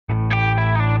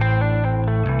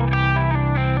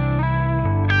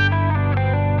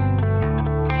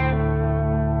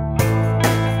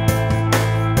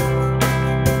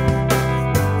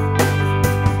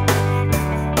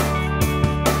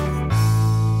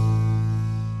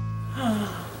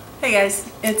Hey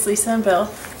guys, it's Lisa and Bill,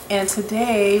 and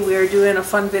today we are doing a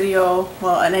fun video,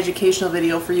 well, an educational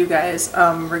video for you guys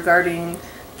regarding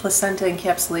placenta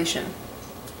encapsulation.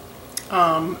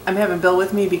 I'm having Bill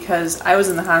with me because I was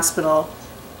in the hospital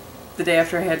the day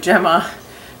after I had Gemma,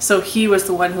 so he was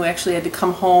the one who actually had to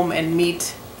come home and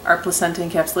meet our placenta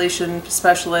encapsulation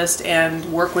specialist and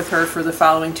work with her for the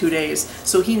following 2 days.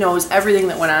 So he knows everything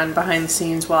that went on behind the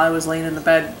scenes while I was laying in the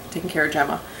bed taking care of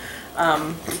Gemma.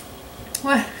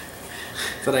 What?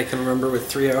 That I can remember with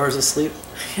 3 hours of sleep.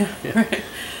 Yeah. Right.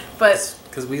 But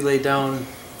because we laid down.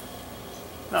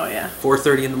 Oh yeah.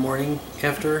 4:30 in the morning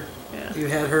after Yeah. you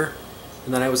had her,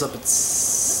 and then I was up at.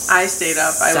 I stayed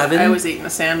up. 7. I was eating a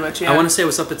sandwich. Yeah. I want to say I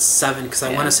was up at 7 because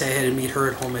I want to say I had to meet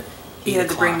her at home at 8 He had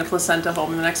to bring the placenta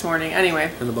home the next morning.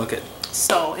 Anyway. In the bucket.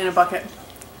 So in a bucket.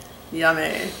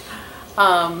 Yummy.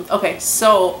 Okay,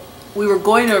 so we were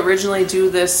going to originally do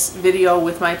this video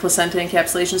with my placenta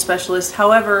encapsulation specialist.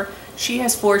 However, she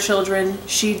has 4 children.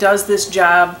 She does this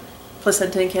job,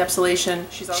 placenta encapsulation.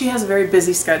 She has a very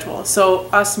busy schedule. So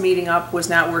us meeting up was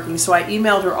not working. So I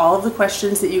emailed her all of the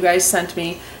questions that you guys sent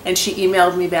me, and she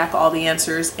emailed me back all the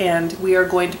answers. And we are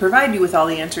going to provide you with all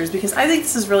the answers because I think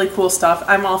this is really cool stuff.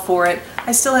 I'm all for it.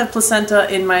 I still have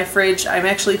placenta in my fridge. I'm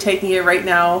actually taking it right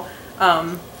now.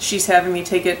 She's having me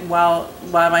take it while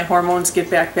my hormones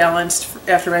get back balanced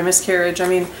after my miscarriage. I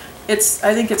mean,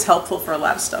 I think it's helpful for a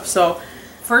lot of stuff. So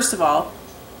first of all,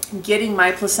 getting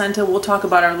my placenta, we'll talk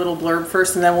about our little blurb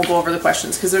first and then we'll go over the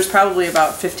questions because there's probably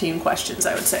about 15 questions,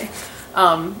 I would say.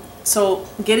 So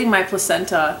getting my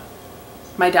placenta,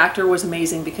 my doctor was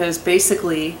amazing because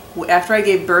basically after I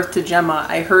gave birth to Gemma,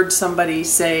 I heard somebody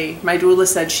say, my doula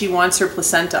said she wants her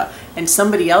placenta, and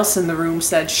somebody else in the room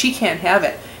said she can't have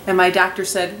it. And my doctor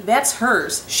said, that's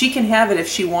hers. She can have it if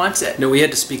she wants it. No, we had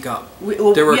to speak up.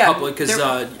 There were a couple, because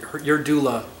your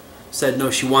doula said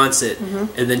no, she wants it,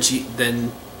 and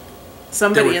then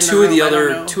somebody there were two of the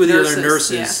other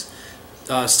nurses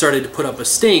started to put up a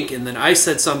stink, and then I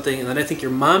said something, and then I think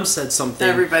your mom said something.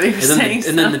 Everybody was saying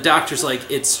and then the doctor's like,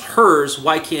 it's hers,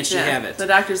 why can't she have it? The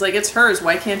doctor's like, it's hers,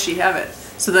 why can't she have it?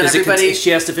 So then everybody...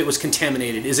 She asked if it was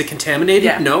contaminated. Is it contaminated?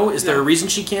 Yeah. No. Is there a reason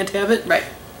she can't have it? Right.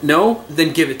 No?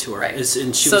 Then give it to her. Right.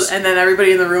 And then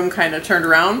everybody in the room kind of turned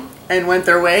around and went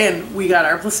their way, and we got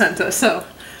our placenta, so...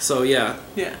 So, yeah.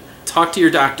 Yeah. Talk to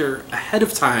your doctor ahead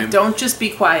of time. Don't just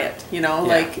be quiet, you know,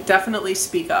 like definitely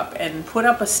speak up and put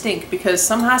up a stink because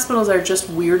some hospitals are just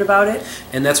weird about it.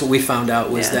 And that's what we found out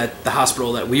was that the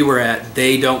hospital that we were at,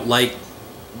 they don't like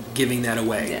giving that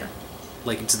away. Yeah.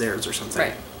 Like it's theirs or something.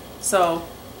 Right. So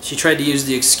she tried to use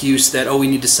the excuse that, oh, we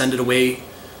need to send it away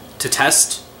to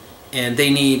test and they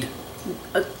need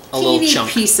a little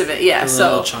chunk. Piece of it, yeah.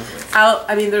 Little chunk of it.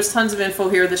 I mean, there's tons of info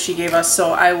here that she gave us,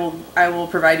 so I will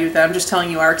provide you with that. I'm just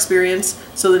telling you our experience.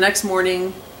 So the next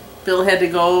morning, Bill had to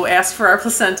go ask for our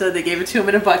placenta. They gave it to him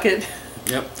in a bucket.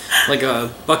 Yep, like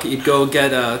a bucket you'd go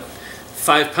get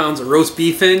 5 pounds of roast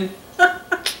beef in.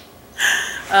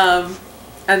 And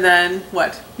then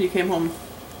what? You came home.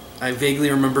 I vaguely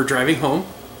remember driving home,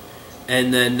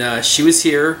 and then she was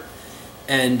here.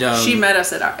 And she met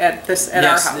us at our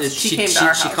house. She came to our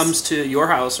house. She comes to your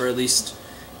house, or at least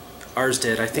ours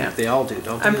did. I think they all do,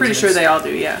 don't they? I'm pretty sure they all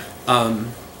do, yeah.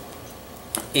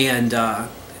 And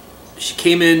she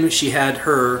came in. She had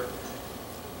her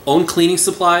own cleaning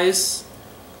supplies.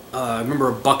 I remember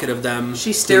a bucket of them. She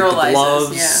sterilizes, the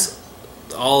gloves,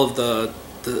 all of the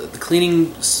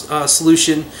cleaning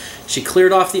solution. She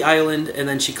cleared off the island, and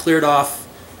then she cleared off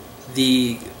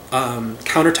the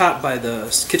countertop by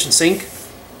the kitchen sink.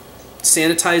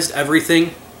 Sanitized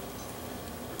everything,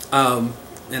 and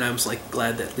I was like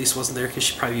glad that Lisa wasn't there because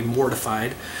she'd probably be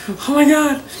mortified. Oh my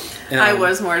god! I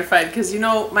was mortified because, you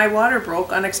know, my water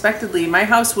broke unexpectedly. My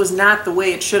house was not the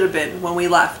way it should have been when we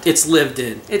left. It's lived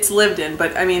in. It's lived in,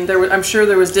 but I mean, I'm sure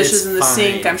there was dishes in the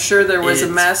sink. I'm sure there was a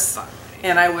mess,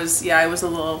 and I was a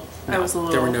little.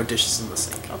 There were no dishes in the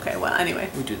sink. Okay, well, anyway,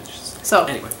 we do the dishes. So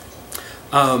anyway,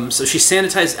 so she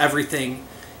sanitized everything,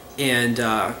 and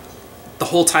the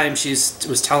whole time she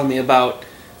was telling me about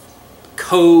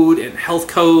code and health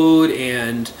code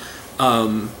and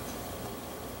all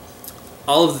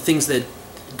of the things that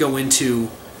go into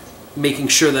making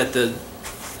sure that the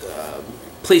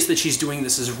place that she's doing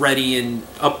this is ready and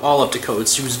all up to code.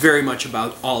 She was very much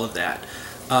about all of that.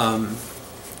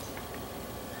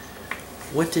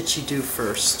 What did she do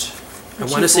first? I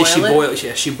want to say she boiled.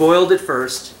 Yeah, she boiled it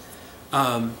first.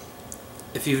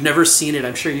 If you've never seen it,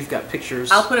 I'm sure you've got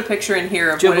pictures. I'll put a picture in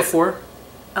here. Do you have a before?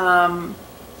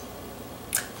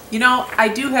 You know, I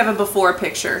do have a before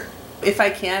picture. If I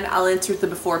can, I'll insert the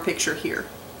before picture here.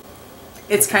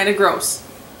 It's kind of gross.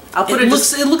 I'll put it.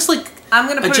 It looks like I'm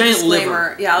gonna put a giant disclaimer.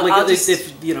 liver. Yeah, like I'll just...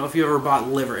 if you know, if you ever bought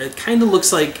liver, it kind of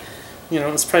looks like, you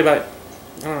know, it's probably about,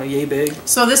 I don't know, yay big.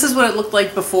 So this is what it looked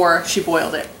like before she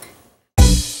boiled it.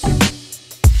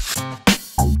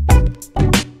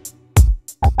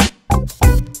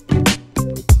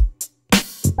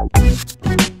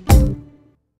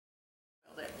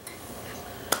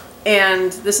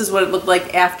 And this is what it looked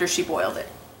like after she boiled it.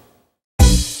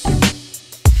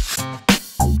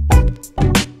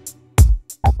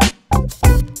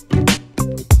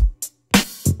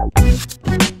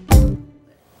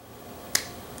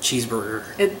 Cheeseburger.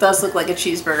 It does look like a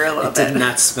cheeseburger a little bit. It did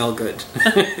not smell good.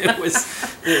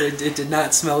 It did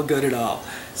not smell good at all.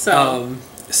 So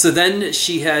then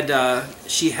she had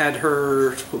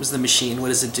her, what was the machine? What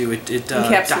does it do? It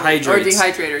dehydrates. Or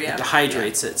dehydrator, yeah. It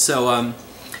dehydrates it. So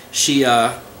she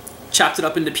chopped it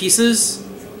up into pieces.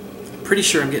 I'm pretty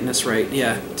sure I'm getting this right.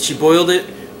 Yeah. She boiled it,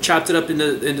 chopped it up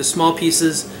into small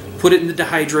pieces, put it in the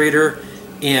dehydrator,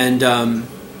 and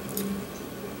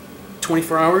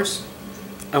 24 hours?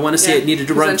 I want to say it needed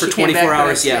to run for 24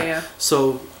 hours. Yeah.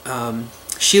 So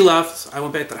she left. I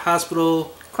went back to the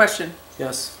hospital. Question.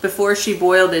 Yes. Before she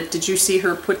boiled it, did you see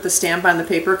her put the stamp on the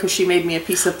paper? Because she made me a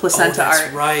piece of placenta art.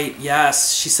 That's right.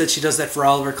 Yes. She said she does that for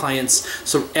all of her clients.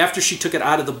 So after she took it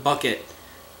out of the bucket,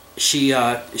 she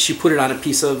put it on a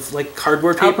piece of like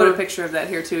cardboard paper. I'll put a picture of that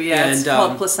here too. Yeah, and, it's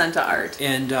called placenta art.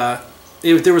 And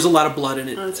there was a lot of blood in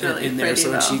it really in there, pretty,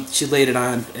 so though. she laid it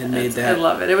on and made that. I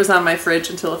love it. It was on my fridge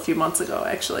until a few months ago,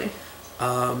 actually.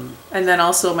 And then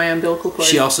also my umbilical cord.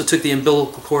 She also took the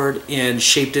umbilical cord and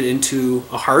shaped it into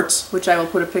a heart, which I will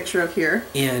put a picture of here.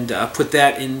 And put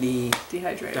that in the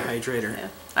dehydrator. Yeah.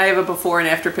 I have a before and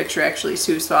after picture actually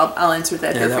too, so I'll insert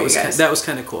that here for you guys. That was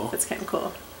kind of cool. That's kind of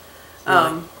cool.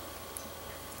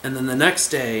 And then the next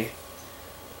day,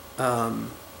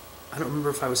 I don't remember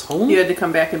if I was home. You had to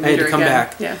come back and meet her again. I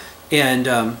had to come back. Yeah. And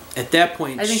at that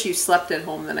point, I think you slept at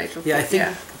home the night before. Yeah, I think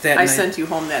that night. I sent you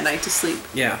home that night to sleep.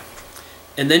 Yeah.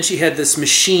 And then she had this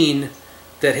machine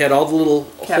that had all the little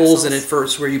holes in it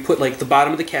first, where you put like the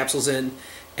bottom of the capsules in,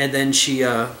 and then she,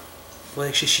 well,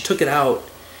 actually she took it out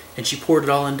and she poured it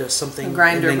all into something. A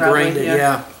grinder, and then grind it.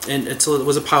 Yeah. And so it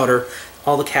was a powder.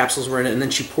 All the capsules were in it, and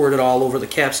then she poured it all over the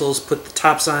capsules, put the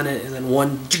tops on it, and then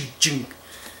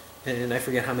and I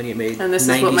forget how many it made. And this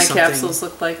is what my capsules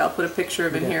look like. I'll put a picture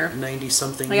of it here. 90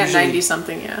 something. I got 90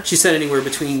 something, yeah. She said anywhere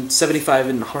between 75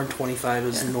 and 125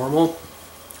 is normal,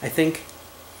 I think.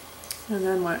 And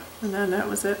then what? And then that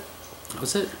was it. That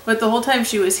was it. But the whole time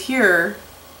she was here,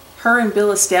 her and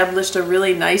Bill established a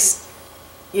really nice,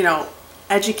 you know,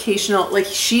 educational, like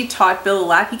she taught Bill a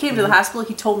lot. He came to the hospital,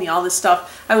 he told me all this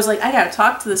stuff. I was like, I gotta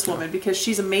talk to this woman because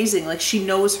she's amazing. Like she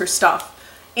knows her stuff.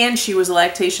 And she was a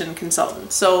lactation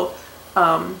consultant. So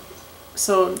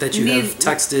that you have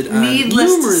texted on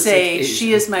needless to say, occasions.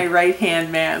 she is my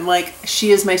right-hand man. Like,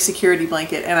 she is my security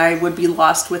blanket, and I would be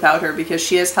lost without her because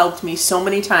she has helped me so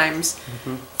many times.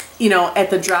 You know, at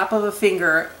the drop of a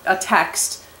finger, a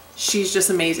text, she's just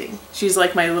amazing. She's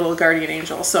like my little guardian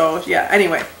angel. So, yeah,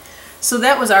 anyway. So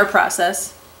that was our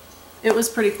process. It was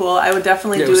pretty cool. I would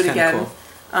definitely do it again. Cool.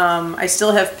 I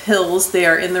still have pills. They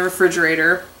are in the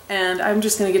refrigerator. And I'm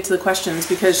just going to get to the questions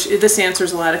because this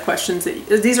answers a lot of questions.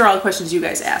 These are all the questions you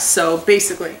guys asked. So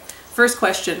basically, first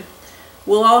question,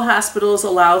 will all hospitals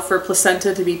allow for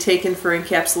placenta to be taken for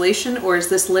encapsulation, or is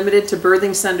this limited to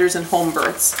birthing centers and home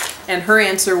births? And her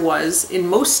answer was, in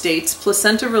most states,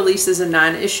 placenta release is a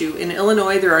non-issue. In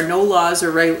Illinois, there are no laws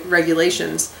or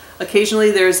regulations.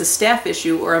 Occasionally, there is a staff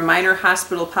issue or a minor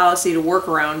hospital policy to work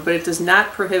around, but it does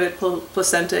not prohibit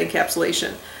placenta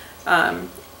encapsulation.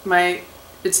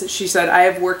 She said, I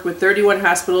have worked with 31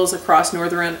 hospitals across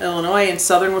northern Illinois and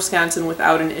southern Wisconsin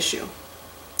without an issue.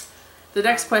 The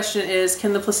next question is,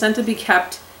 can the placenta be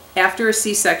kept after a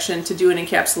C-section to do an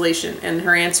encapsulation? And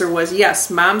her answer was yes.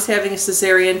 Moms having a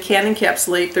cesarean can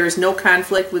encapsulate. There is no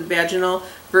conflict with vaginal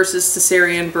versus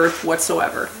cesarean birth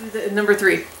whatsoever. Number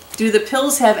 3, do the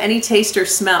pills have any taste or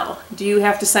smell? Do you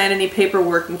have to sign any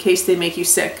paperwork in case they make you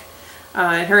sick?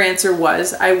 And her answer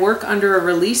was, I work under a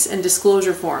release and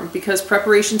disclosure form. Because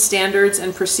preparation standards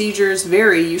and procedures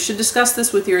vary, you should discuss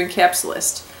this with your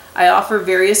encapsulist. I offer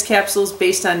various capsules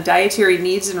based on dietary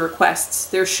needs and requests.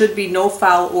 There should be no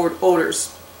foul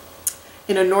odors.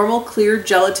 In a normal clear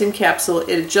gelatin capsule,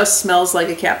 it just smells like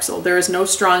a capsule. There is no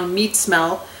strong meat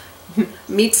smell,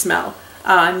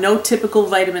 no typical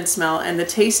vitamin smell, and the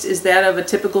taste is that of a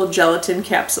typical gelatin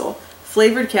capsule.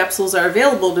 Flavored capsules are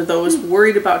available to those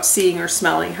worried about seeing or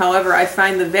smelling. However, I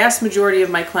find the vast majority of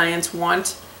my clients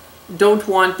don't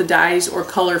want the dyes or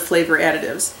color flavor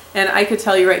additives. And I could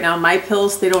tell you right now, my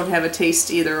pills, they don't have a taste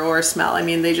either or a smell. I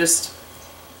mean, they just,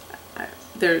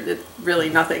 really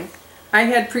nothing. I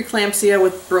had preeclampsia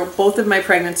with both of my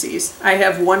pregnancies. I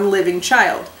have one living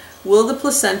child. Will the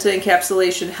placenta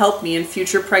encapsulation help me in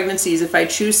future pregnancies if I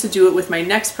choose to do it with my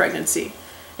next pregnancy?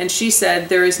 And she said,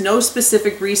 there is no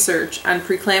specific research on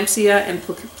preeclampsia and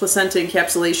placenta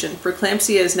encapsulation.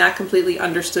 Preeclampsia is not completely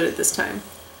understood at this time.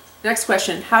 Next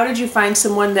question, how did you find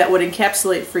someone that would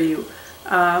encapsulate for you?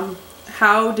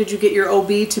 How did you get your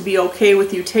OB to be okay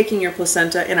with you taking your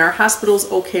placenta, and are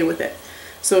hospitals okay with it?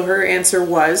 So her answer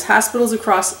was, hospitals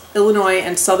across Illinois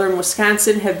and southern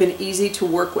Wisconsin have been easy to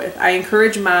work with. I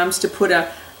encourage moms to put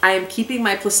I am keeping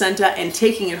my placenta and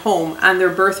taking it home on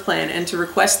their birth plan, and to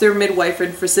request their midwife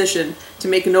and physician to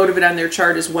make a note of it on their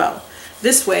chart as well.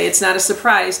 This way, it's not a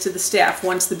surprise to the staff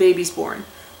once the baby's born.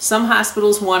 Some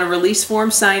hospitals want a release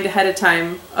form signed ahead of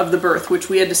time of the birth, which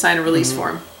we had to sign a release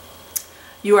form.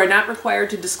 You are not required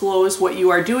to disclose what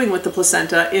you are doing with the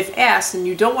placenta. If asked and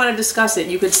you don't want to discuss it,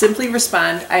 you could simply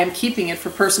respond, I am keeping it for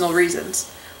personal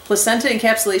reasons. Placenta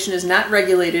encapsulation is not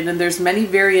regulated, and there's many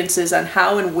variances on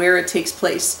how and where it takes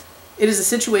place. It is a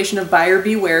situation of buyer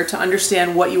beware to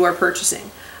understand what you are purchasing.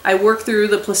 I work through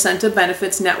the Placenta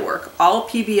Benefits Network. All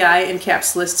PBI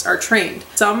encapsulists are trained.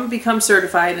 Some become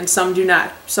certified and some do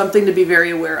not, something to be very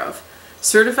aware of.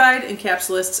 Certified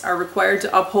encapsulists are required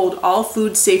to uphold all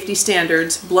food safety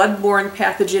standards, blood-borne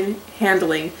pathogen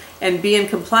handling, and be in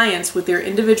compliance with their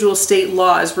individual state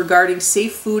laws regarding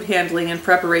safe food handling and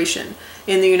preparation.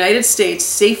 In the United States,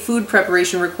 safe food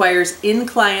preparation requires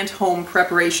in-client home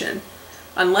preparation.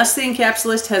 Unless the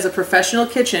encapsulist has a professional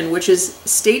kitchen, which is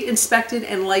state inspected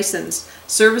and licensed,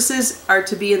 services are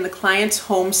to be in the client's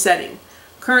home setting.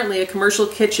 Currently, a commercial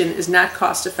kitchen is not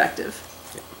cost effective.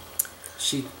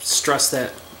 She stressed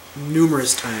that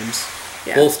numerous times,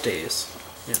 Yeah. both days.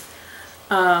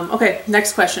 Yeah. Okay,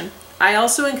 next question. I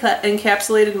also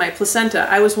encapsulated my placenta.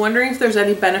 I was wondering if there's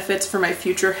any benefits for my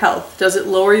future health. Does it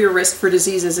lower your risk for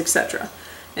diseases, etc.?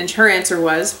 And her answer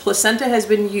was, placenta has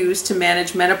been used to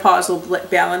manage menopausal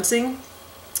balancing,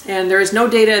 and there is no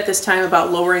data at this time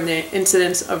about lowering the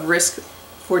incidence of risk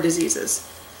for diseases.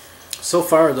 So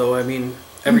far, though, I mean,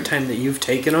 every time that you've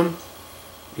taken them,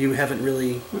 you haven't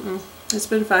really... It's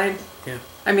been fine. Yeah.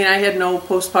 I mean, I had no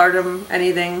postpartum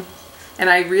anything, and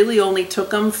I really only took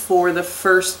them for the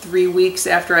first 3 weeks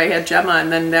after I had Gemma, and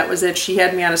then that was it. She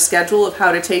had me on a schedule of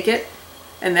how to take it,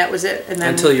 and that was it. And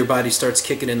then until your body starts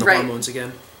kicking in the Right. hormones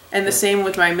again. And the same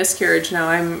with my miscarriage now.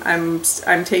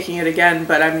 I'm taking it again,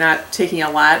 but I'm not taking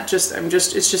a lot.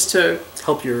 It's just to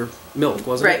help your milk,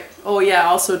 wasn't it? Right. Oh yeah,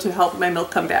 also to help my milk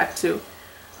come back too.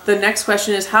 The next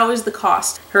question is, how is the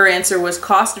cost? Her answer was,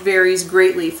 cost varies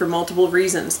greatly for multiple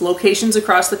reasons. Locations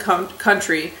across the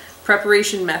country,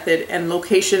 preparation method, and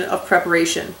location of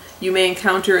preparation. You may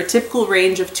encounter a typical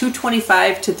range of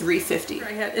 $225 to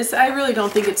 $350. I really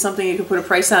don't think it's something you can put a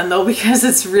price on though, because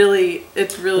it's really.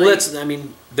 Well, I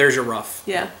mean, there's your rough.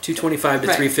 Yeah. $225 to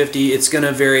 $350. It's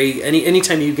gonna vary.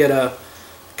 Anytime you get a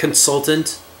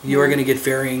consultant, you are gonna get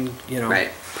varying,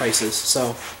 prices.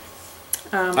 So.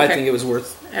 Okay. I think it was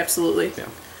worth. Absolutely. Yeah.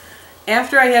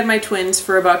 After I had my twins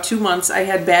for about 2 months, I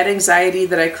had bad anxiety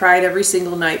that I cried every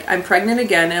single night. I'm pregnant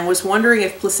again and was wondering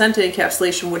if placenta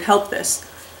encapsulation would help this.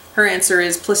 Her answer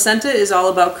is, placenta is all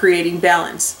about creating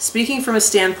balance. Speaking from a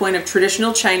standpoint of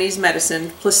traditional Chinese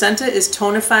medicine, placenta is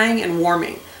tonifying and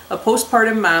warming. A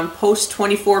postpartum mom post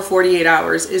 24-48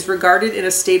 hours is regarded in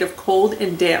a state of cold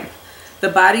and damp. The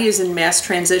body is in mass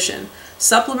transition.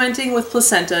 Supplementing with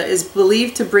placenta is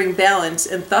believed to bring balance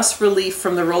and thus relief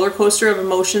from the roller coaster of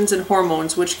emotions and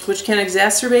hormones, which can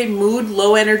exacerbate mood,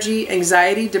 low energy,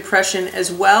 anxiety, depression,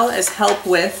 as well as help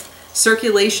with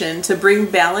circulation to bring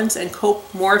balance and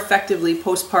cope more effectively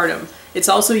postpartum. It's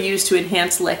also used to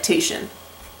enhance lactation.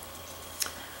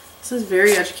 This is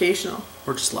very educational.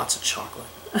 Or just lots of chocolate.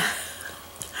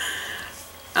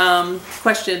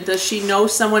 Question, does she know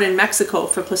someone in Mexico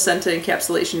for placenta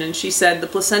encapsulation? And she said, the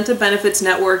Placenta Benefits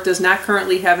Network does not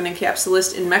currently have an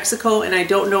encapsulist in Mexico, and I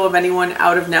don't know of anyone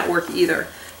out of network either.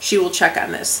 She will check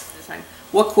on this.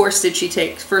 What course did she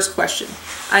take? First question.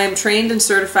 I am trained and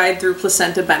certified through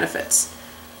Placenta Benefits.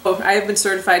 I have been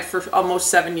certified for almost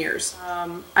 7 years.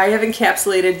 I have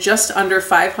encapsulated just under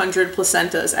 500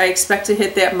 placentas. I expect to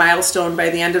hit that milestone by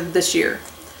the end of this year.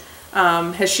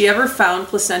 Has she ever found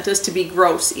placentas to be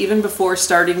gross, even before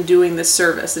starting doing this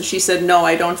service? And she said, no,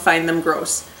 I don't find them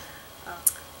gross.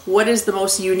 What is the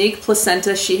most unique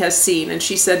placenta she has seen? And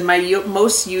she said, my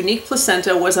most unique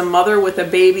placenta was a mother with a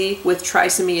baby with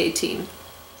trisomy 18.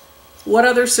 What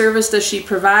other service does she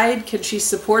provide? Can she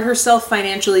support herself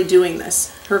financially doing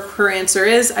this? Her answer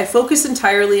is, I focus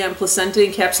entirely on placenta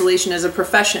encapsulation as a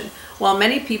profession. While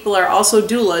many people are also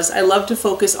doulas, I love to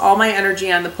focus all my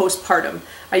energy on the postpartum.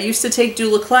 I used to take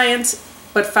doula clients,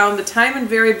 but found the time and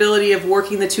variability of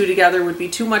working the two together would be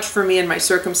too much for me in my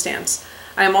circumstance.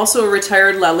 I am also a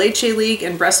retired La Leche League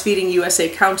and Breastfeeding USA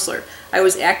counselor. I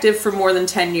was active for more than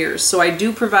 10 years, so I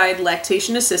do provide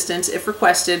lactation assistance if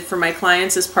requested for my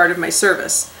clients as part of my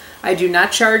service. I do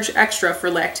not charge extra for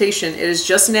lactation. It is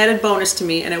just an added bonus to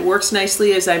me, and it works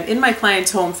nicely as I'm in my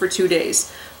client's home for 2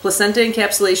 days. Placenta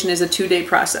encapsulation is a 2-day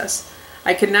process.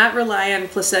 I cannot rely on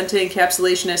placenta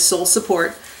encapsulation as sole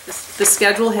support. The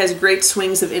schedule has great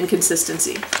swings of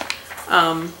inconsistency.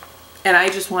 And I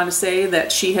just want to say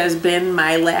that she has been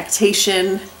my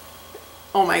lactation.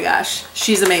 Oh my gosh,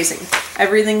 she's amazing.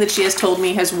 Everything that she has told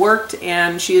me has worked,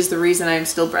 and she is the reason I am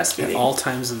still breastfeeding. At all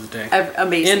times of the day.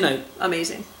 Amazing. And night.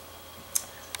 Amazing.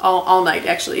 All night,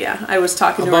 actually, yeah. I was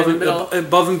talking to her in the middle.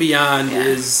 Above and beyond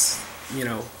is, you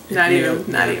know. Not even,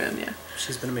 yeah.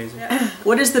 She's been amazing. Yeah.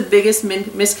 What is the biggest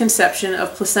misconception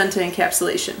of placenta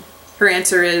encapsulation? Her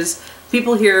answer is,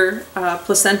 people hear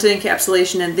placenta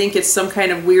encapsulation and think it's some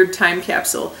kind of weird time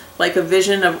capsule, like a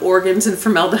vision of organs and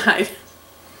formaldehyde.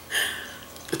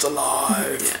 It's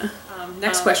alive. Yeah.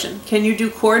 Next question. Can you do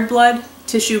cord blood,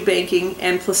 tissue banking,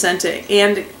 and placenta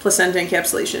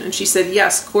encapsulation? And she said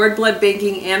yes, cord blood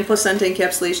banking and placenta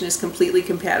encapsulation is completely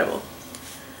compatible.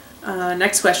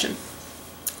 Next question.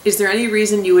 Is there any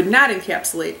reason you would not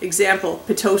encapsulate? Example,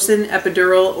 Pitocin,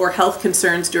 epidural, or health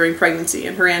concerns during pregnancy?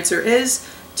 And her answer is,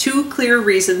 2 clear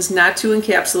reasons not to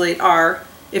encapsulate are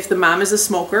if the mom is a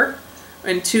smoker,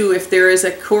 and 2, if there is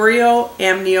a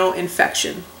chorioamnio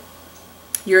infection.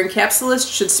 Your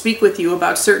encapsulist should speak with you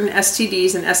about certain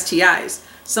STDs and STIs.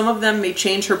 Some of them may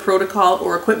change her protocol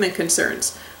or equipment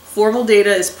concerns. Formal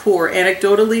data is poor.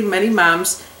 Anecdotally, many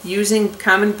moms using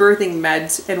common birthing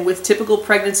meds and with typical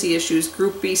pregnancy issues,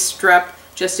 group B strep,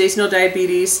 gestational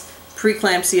diabetes,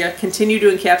 preeclampsia, continue to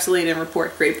encapsulate and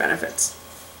report great benefits.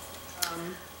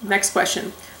 Next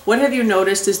question. What have you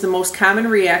noticed is the most common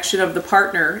reaction of the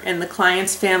partner and the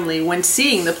client's family when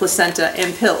seeing the placenta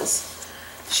and pills?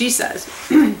 She says,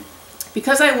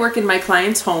 because I work in my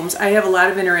clients' homes, I have a lot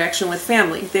of interaction with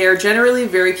family. They are generally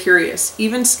very curious.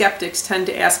 Even skeptics tend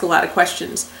to ask a lot of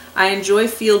questions. I enjoy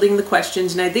fielding the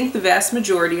questions, and I think the vast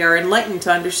majority are enlightened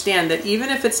to understand that even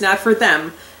if it's not for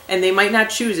them, and they might not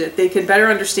choose it, they can better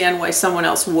understand why someone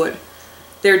else would.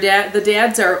 The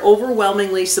dads are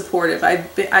overwhelmingly supportive.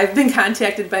 I've been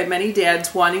contacted by many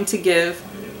dads wanting to give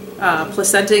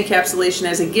placenta encapsulation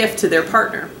as a gift to their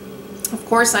partner. Of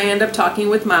course, I end up talking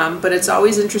with mom, but it's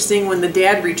always interesting when the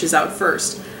dad reaches out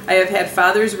first. I have had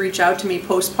fathers reach out to me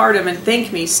postpartum and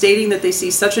thank me, stating that they see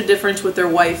such a difference with their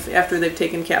wife after they've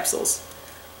taken capsules.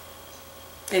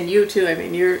 And you too, I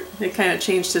mean, it kind of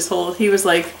changed his whole, he was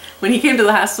like, when he came to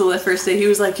the hospital that first day, he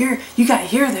was like, you gotta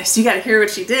hear this, you gotta hear what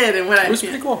she did. And it was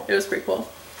pretty cool. It was pretty cool.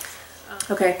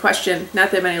 Okay, question,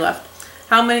 not that many left.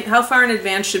 How far in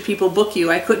advance should people book you?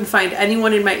 I couldn't find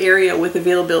anyone in my area with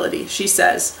availability. She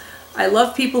says, I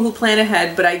love people who plan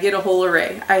ahead, but I get a whole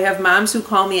array. I have moms who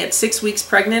call me at 6 weeks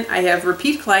pregnant. I have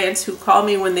repeat clients who call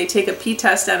me when they take a pee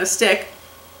test on a stick.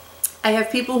 I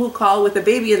have people who call with a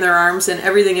baby in their arms and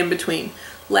everything in between.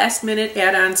 Last minute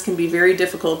add-ons can be very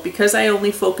difficult. Because I only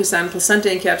focus on placenta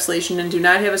encapsulation and do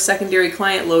not have a secondary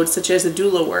client load such as the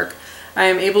doula work, I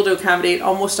am able to accommodate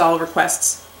almost all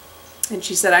requests. And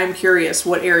she said, I'm curious,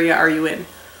 what area are you in?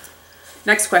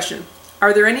 Next question.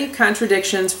 Are there any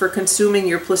contradictions for consuming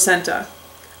your placenta?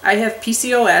 I have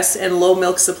PCOS and low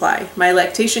milk supply. My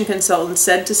lactation consultant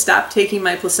said to stop taking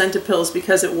my placenta pills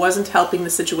because it wasn't helping the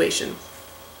situation.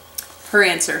 Her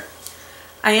answer.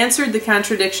 I answered the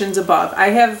contradictions above. I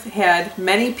have had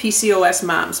many PCOS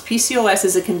moms. PCOS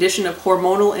is a condition of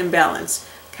hormonal imbalance.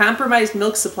 Compromised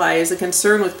milk supply is a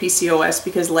concern with PCOS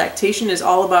because lactation is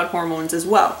all about hormones as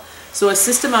well. So a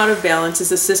system out of balance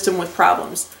is a system with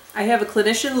problems. I have a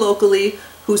clinician locally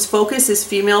whose focus is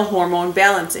female hormone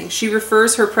balancing. She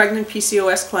refers her pregnant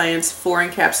PCOS clients for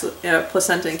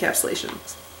placenta encapsulation.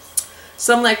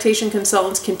 Some lactation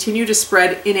consultants continue to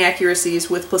spread inaccuracies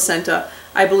with placenta.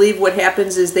 I believe what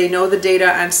happens is they know the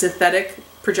data on synthetic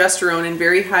progesterone in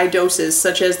very high doses,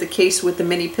 such as the case with the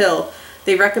mini pill.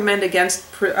 They recommend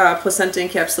against placenta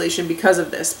encapsulation because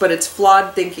of this, but it's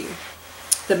flawed thinking.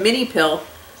 The mini pill,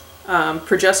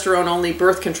 progesterone-only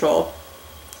birth control,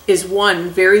 is 1,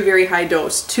 very, very high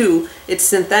dose. 2, it's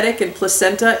synthetic and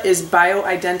placenta is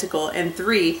bioidentical. And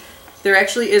 3, there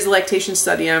actually is a lactation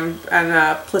study on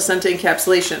placenta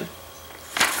encapsulation.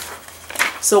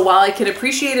 So while I can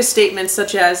appreciate a statement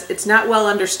such as, "It's not well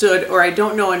understood," or "I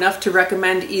don't know enough to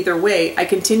recommend either way," I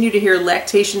continue to hear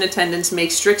lactation attendants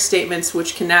make strict statements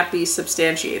which cannot be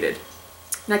substantiated.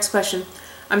 Next question.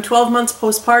 I'm 12 months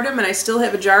postpartum and I still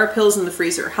have a jar of pills in the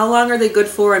freezer. How long are they good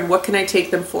for and what can I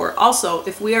take them for? Also,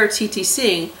 if we are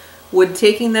TTCing, would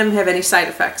taking them have any side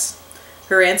effects?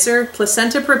 Her answer,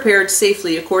 placenta prepared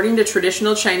safely according to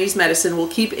traditional Chinese medicine will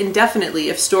keep indefinitely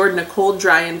if stored in a cold,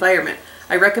 dry environment.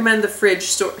 I recommend the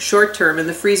fridge short term and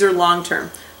the freezer long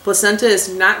term. Placenta is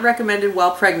not recommended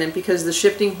while pregnant because the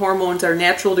shifting hormones are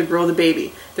natural to grow the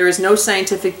baby. There is no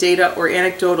scientific data or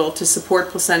anecdotal to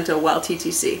support placenta while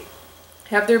TTC.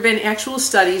 Have there been actual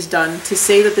studies done to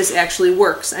say that this actually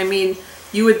works? I mean,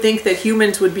 you would think that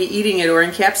humans would be eating it or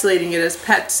encapsulating it as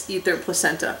pets eat their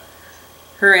placenta.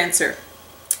 Her answer.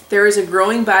 There is a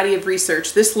growing body of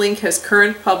research. This link has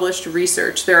current published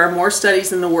research. There are more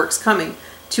studies in the works coming.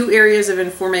 Two areas of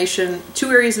information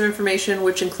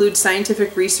which include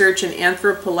scientific research and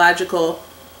anthropological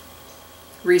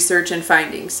research and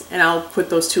findings. And I'll put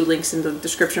those two links in the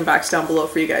description box down below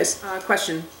for you guys.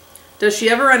 Question. Does she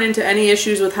ever run into any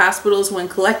issues with hospitals when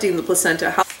collecting the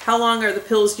placenta? How long are the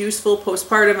pills useful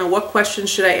postpartum, and what questions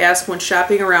should I ask when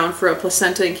shopping around for a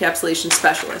placenta encapsulation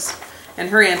specialist? And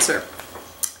her answer.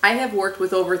 I have worked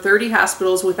with over 30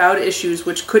 hospitals without issues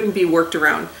which couldn't be worked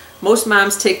around. Most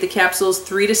moms take the capsules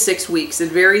 3 to 6 weeks.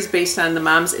 It varies based on the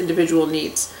mom's individual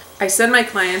needs. I send my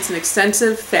clients an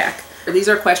extensive FAQ. These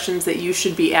are questions that you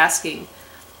should be asking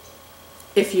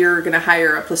if you're going to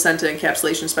hire a placenta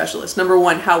encapsulation specialist. Number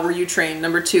 1, how were you trained?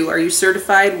 Number 2, are you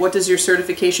certified? What does your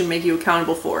certification make you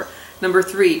accountable for? Number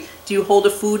 3, do you hold a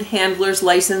food handler's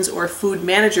license or a food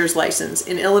manager's license?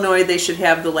 In Illinois, they should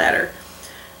have the latter.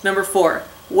 Number 4,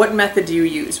 what method do you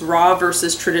use? Raw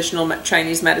versus traditional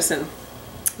Chinese medicine.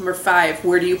 Number 5,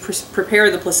 where do you prepare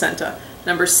the placenta?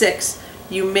 Number 6,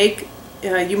 you may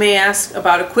ask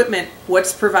about equipment,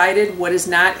 what's provided, what is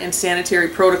not, and sanitary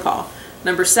protocol.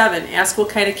 Number 7, ask what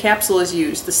kind of capsule is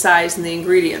used, the size, and the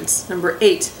ingredients. Number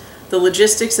 8, the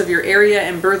logistics of your area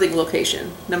and birthing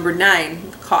location. Number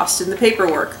 9, cost and the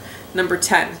paperwork. Number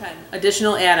 10,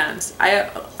 additional add-ons.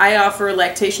 I offer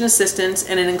lactation assistance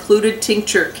and an included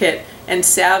tincture kit and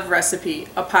salve recipe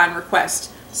upon request.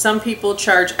 Some people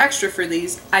charge extra for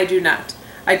these. I do not.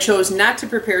 I chose not to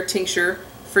prepare tincture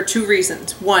for 2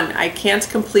 reasons. 1, I can't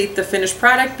complete the finished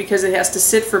product because it has to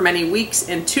sit for many weeks.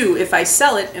 And 2, if I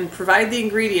sell it and provide the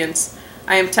ingredients,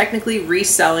 I am technically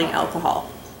reselling alcohol.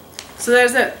 So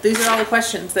there's it. These are all the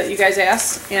questions that you guys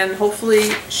asked, and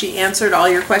hopefully she answered all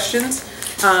your questions.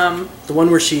 The one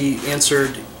where she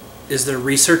answered, is there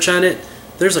research on it?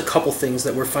 There's a couple things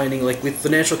that we're finding, like with the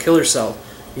natural killer cell.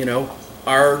 You know,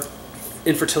 our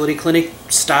infertility clinic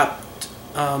stopped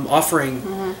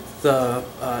offering the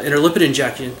interlipid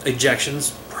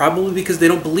injections, probably because they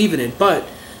don't believe in it. But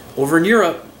over in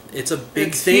Europe, it's a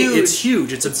big thing. Huge. It's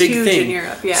huge. It's a big huge thing. In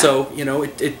Europe, yeah. So, you know,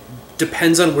 it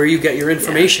depends on where you get your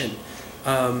information.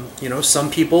 Yeah. You know,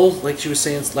 some people, like she was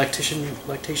saying,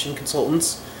 lactation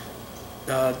consultants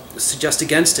suggest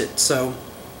against it. So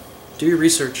do your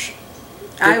research.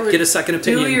 Get a second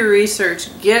opinion. Do your research.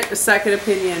 Get a second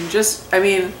opinion. Just, I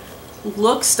mean,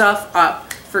 look stuff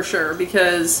up for sure,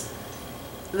 because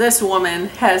this woman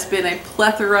has been a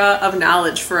plethora of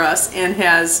knowledge for us and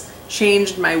has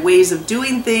changed my ways of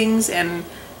doing things and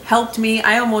helped me.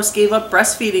 I almost gave up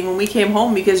breastfeeding when we came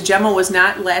home because Gemma was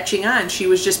not latching on. She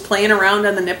was just playing around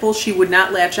on the nipple. She would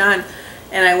not latch on.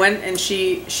 And I went and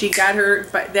she got her,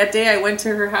 that day I went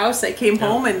to her house, I came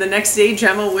home, and the next day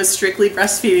Gemma was strictly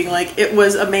breastfeeding. Like, it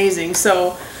was amazing.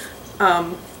 So,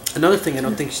 another thing I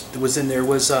don't think was in there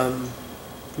was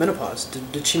menopause.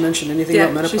 Did she mention anything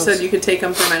about menopause? She said you could take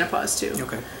them for menopause too.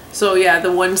 Okay. So yeah,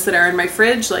 the ones that are in my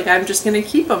fridge, like, I'm just going to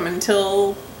keep them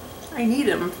until I need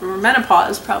them for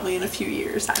menopause, probably in a few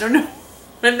years. I don't know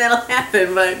when that'll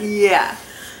happen, but yeah.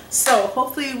 So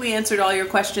hopefully we answered all your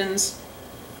questions.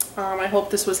 I hope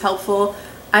this was helpful.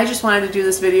 I just wanted to do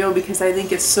this video because I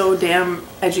think it's so damn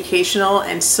educational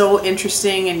and so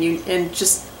interesting, and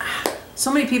just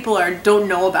so many people don't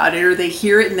know about it, or they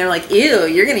hear it and they're like, ew,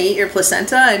 you're gonna eat your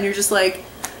placenta? And you're just like,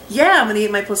 yeah, I'm gonna eat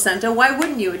my placenta. Why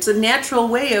wouldn't you? It's a natural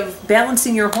way of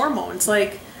balancing your hormones.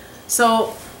 Like,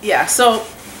 so yeah, so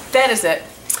that is it.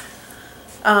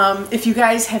 If you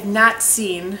guys have not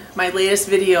seen my latest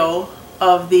video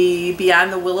of the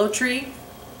Beyond the Willow Tree,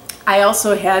 I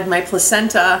also had my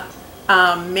placenta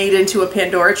made into a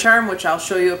Pandora charm, which I'll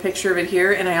show you a picture of it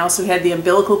here, and I also had the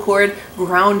umbilical cord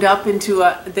ground up into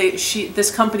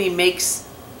this company makes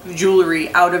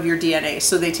jewelry out of your DNA.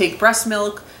 So they take breast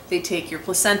milk, they take your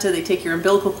placenta, they take your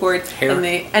umbilical cord, hair. and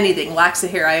anything, locks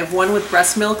of hair. I have one with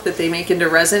breast milk that they make into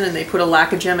resin and they put a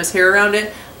lock of Gemma's hair around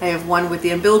it. I have one with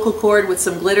the umbilical cord with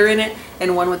some glitter in it,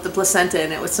 and one with the placenta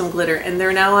in it with some glitter. And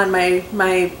they're now on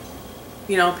my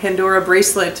you know, Pandora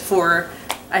bracelet for,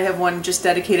 I have one just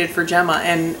dedicated for Gemma,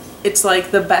 and it's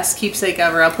like the best keepsake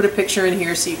ever. I'll put a picture in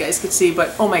here so you guys can see,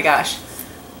 but oh my gosh.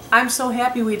 I'm so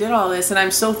happy we did all this, and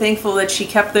I'm so thankful that she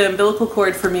kept the umbilical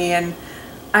cord for me, and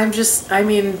I'm just, I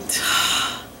mean,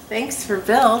 thanks for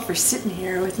Bill for sitting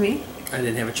here with me. I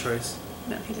didn't have a choice.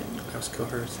 No, he didn't. I was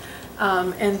coerced.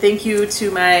 And thank you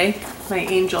to my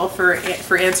angel for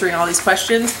answering all these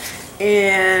questions,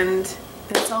 and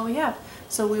that's all we have.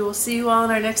 So we will see you all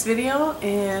in our next video,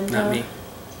 and not me.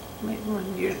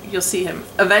 You'll see him.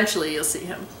 Eventually you'll see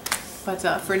him. But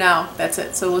for now, that's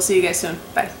it. So we'll see you guys soon.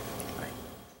 Bye.